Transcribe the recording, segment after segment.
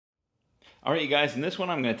All right, you guys, in this one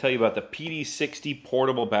I'm going to tell you about the PD60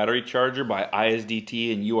 portable battery charger by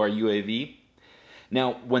ISDT and URUAV.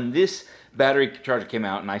 Now, when this battery charger came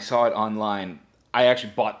out and I saw it online, I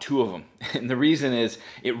actually bought two of them. And the reason is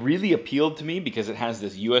it really appealed to me because it has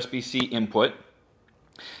this USB-C input.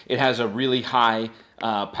 It has a really high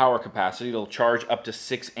power capacity. It'll charge up to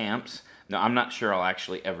 6 amps. Now, I'm not sure I'll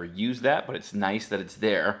actually ever use that, but it's nice that it's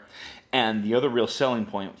there. And the other real selling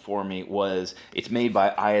point for me was it's made by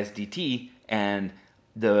ISDT, and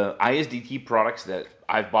the ISDT products that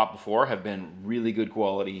I've bought before have been really good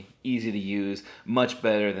quality, easy to use, much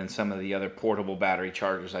better than some of the other portable battery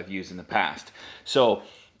chargers I've used in the past. So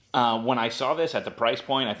when I saw this at the price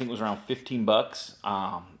point, I think it was around 15 bucks.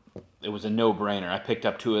 It was a no-brainer. I picked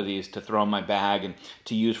up two of these to throw in my bag and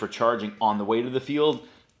to use for charging on the way to the field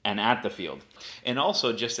and at the field. And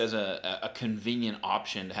also just as a convenient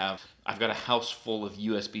option to have. I've got a house full of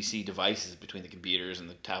USB-C devices between the computers and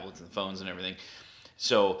the tablets and the phones and everything.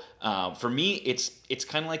 So for me, it's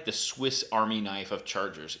kind of like the Swiss Army knife of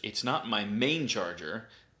chargers. It's not my main charger,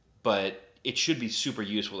 but it should be super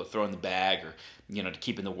useful to throw in the bag or, you know, to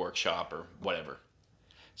keep in the workshop or whatever.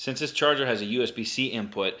 Since this charger has a USB-C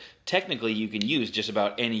input, technically you can use just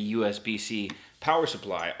about any USB-C power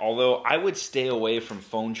supply, although I would stay away from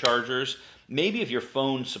phone chargers. Maybe if your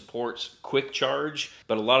phone supports quick charge,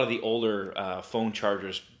 but a lot of the older phone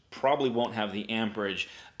chargers probably won't have the amperage,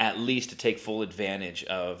 at least to take full advantage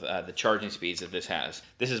of the charging speeds that this has.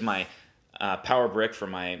 This is my power brick for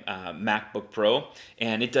my MacBook Pro,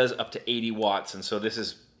 and it does up to 80 watts, and so this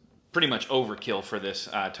is pretty much overkill for this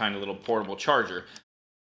tiny little portable charger.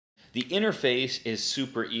 The interface is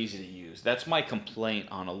super easy to use. That's my complaint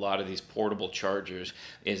on a lot of these portable chargers,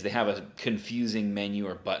 is they have a confusing menu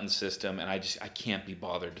or button system, and I can't be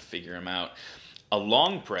bothered to figure them out. A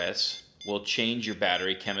long press will change your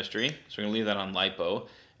battery chemistry, so we're going to leave that on lipo,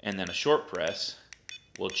 and then a short press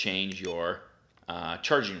will change your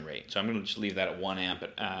charging rate. So I'm going to just leave that at 1 amp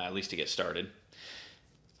at least to get started.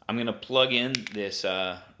 I'm going to plug in this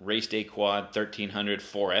Race Day Quad 1300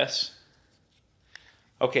 4S.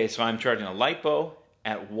 Okay, so I'm charging a lipo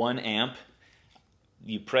at 1 amp.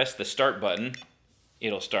 You press the start button,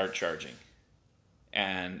 it'll start charging.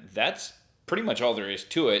 And that's pretty much all there is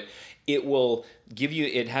to it. It will give you,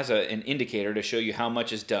 it has an indicator to show you how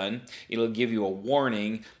much is done. It'll give you a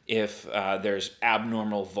warning if there's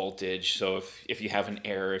abnormal voltage. So if you have an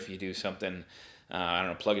error, if you do something, I don't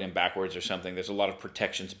know, plug it in backwards or something, there's a lot of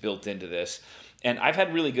protections built into this. And I've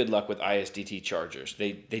had really good luck with ISDT chargers.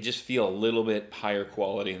 They just feel a little bit higher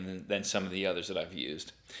quality than some of the others that I've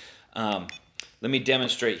used. Let me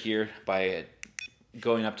demonstrate here by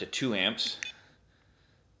going up to 2 amps.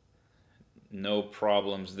 No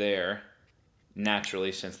problems there.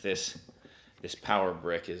 Naturally, since this power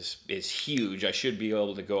brick is huge, I should be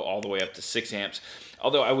able to go all the way up to 6 amps.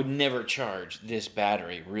 Although I would never charge this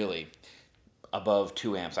battery really above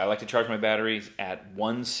 2 amps. I like to charge my batteries at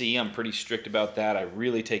 1C. I'm pretty strict about that. I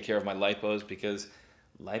really take care of my lipos because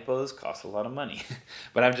lipos cost a lot of money.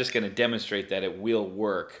 But I'm just going to demonstrate that it will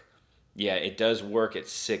work. Yeah, it does work at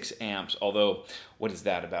 6 amps, although, what is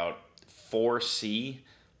that, about 4C,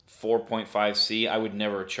 4.5C? I would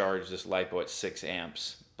never charge this lipo at 6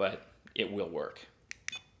 amps, but it will work.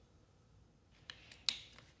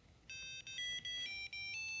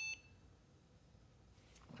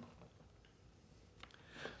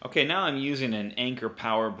 Okay, now I'm using an Anchor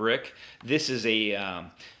power brick. This is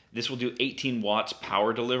this will do 18 watts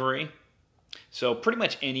power delivery. So pretty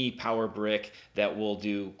much any power brick that will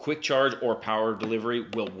do quick charge or power delivery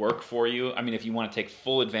will work for you. I mean, if you want to take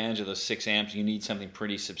full advantage of those 6 amps, you need something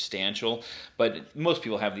pretty substantial, but most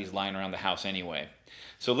people have these lying around the house anyway.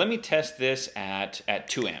 So let me test this at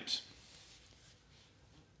 2 amps.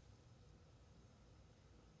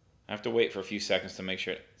 I have to wait for a few seconds to make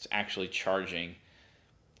sure it's actually charging.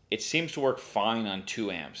 It seems to work fine on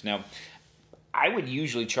 2 amps. Now, I would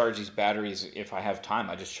usually charge these batteries, if I have time,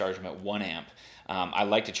 I just charge them at 1 amp. I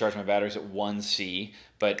like to charge my batteries at 1C,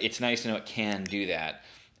 but it's nice to know it can do that.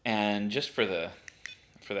 And just for the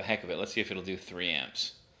heck of it, let's see if it'll do 3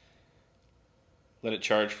 amps. Let it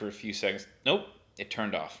charge for a few seconds. Nope, it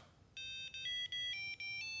turned off.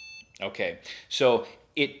 Okay, so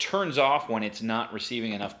it turns off when it's not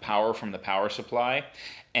receiving enough power from the power supply,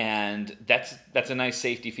 and that's a nice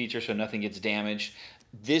safety feature so nothing gets damaged.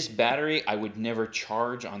 This battery I would never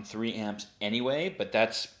charge on 3 amps anyway, but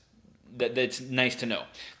that's nice to know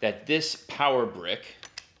that this power brick,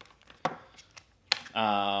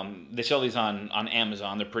 they sell these on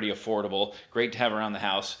Amazon. They're pretty affordable, great to have around the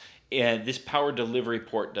house. And this power delivery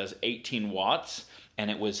port does 18 watts, and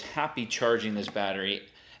it was happy charging this battery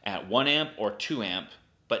at 1 amp or 2 amp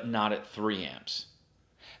but not at 3 amps.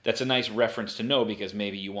 That's a nice reference to know because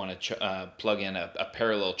maybe you want to plug in a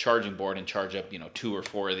parallel charging board and charge up 2 or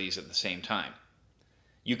 4 of these at the same time.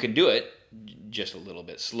 You can do it just a little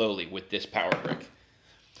bit slowly with this power brick.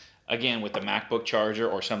 Again, with the MacBook charger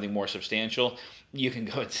or something more substantial, you can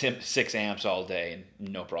go at 6 amps all day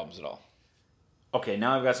and no problems at all. Okay,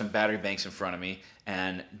 now I've got some battery banks in front of me,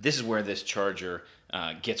 and this is where this charger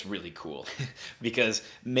gets really cool. Because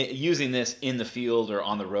using this in the field or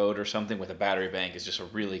on the road or something with a battery bank is just a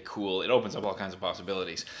really cool, it opens up all kinds of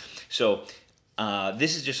possibilities. So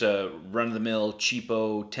this is just a run-of-the-mill,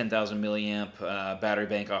 cheapo, 10,000 milliamp battery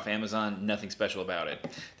bank off Amazon. Nothing special about it.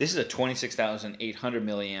 This is a 26,800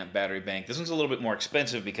 milliamp battery bank. This one's a little bit more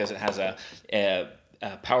expensive because it has a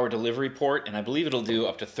power delivery port, and I believe it'll do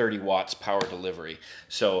up to 30 watts power delivery.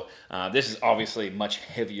 So this is obviously much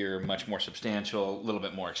heavier, much more substantial, a little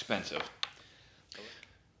bit more expensive.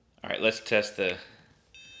 All right, let's test the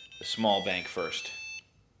small bank first.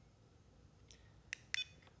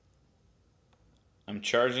 I'm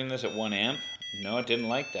charging this at 1 amp. No, it didn't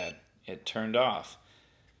like that. It turned off.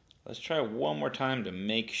 Let's try one more time to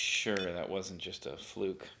make sure that wasn't just a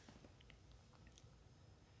fluke.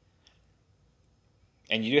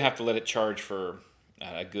 And you do have to let it charge for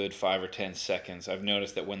a good 5 or 10 seconds. I've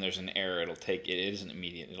noticed that when there's an error, it isn't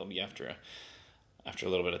immediate. It'll be after a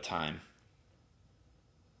little bit of time.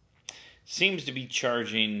 Seems to be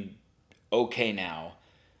charging okay now,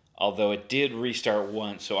 although it did restart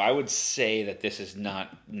once. So I would say that this is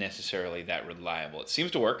not necessarily that reliable. It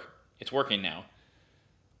seems to work. It's working now,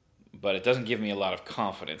 but it doesn't give me a lot of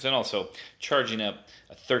confidence. And also, charging up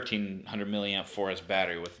a 1300 milliamp 4S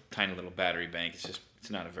battery with a tiny little battery bank, it's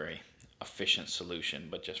not a very efficient solution,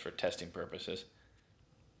 but just for testing purposes.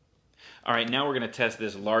 All right, now we're going to test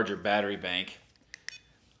this larger battery bank.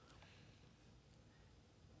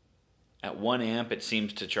 At 1 amp, it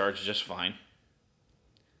seems to charge just fine,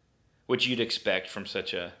 which you'd expect from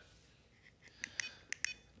such a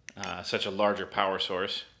larger power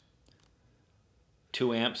source.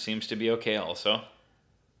 2 amps seems to be okay also.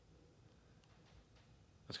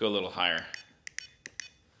 Let's go a little higher.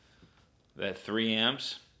 That 3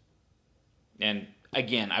 amps. And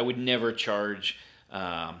again, I would never charge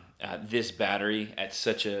this battery at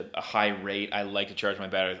such a high rate. I like to charge my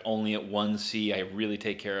batteries only at 1C. I really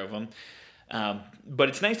take care of them. But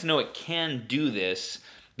it's nice to know it can do this,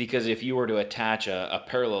 because if you were to attach a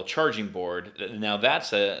parallel charging board, now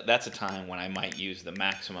that's a time when I might use the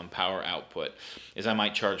maximum power output, is I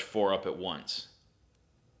might charge 4 up at once.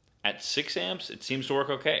 At 6 amps, it seems to work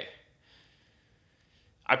okay.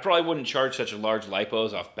 I probably wouldn't charge such large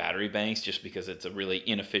lipos off battery banks just because it's a really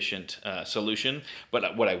inefficient solution.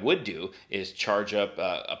 But what I would do is charge up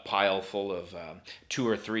a pile full of 2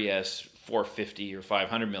 or 3S 450 or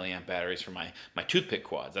 500 milliamp batteries for my toothpick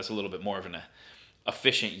quads. That's a little bit more of an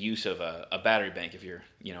efficient use of a battery bank if you're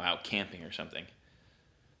out camping or something.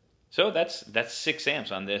 So that's 6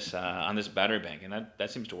 amps on this battery bank, and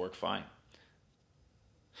that seems to work fine.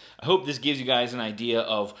 I hope this gives you guys an idea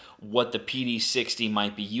of what the PD60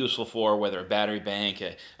 might be useful for, whether a battery bank,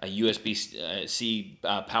 a USB-C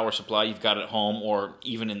power supply you've got at home, or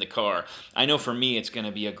even in the car. I know for me it's going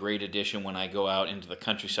to be a great addition when I go out into the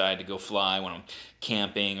countryside to go fly, when I'm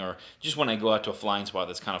camping, or just when I go out to a flying spot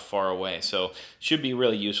that's kind of far away. So it should be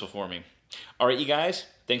really useful for me. All right, you guys,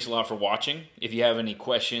 thanks a lot for watching. If you have any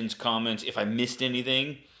questions, comments, if I missed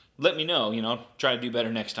anything, let me know. Try to do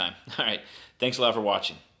better next time. All right, thanks a lot for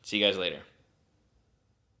watching. See you guys later.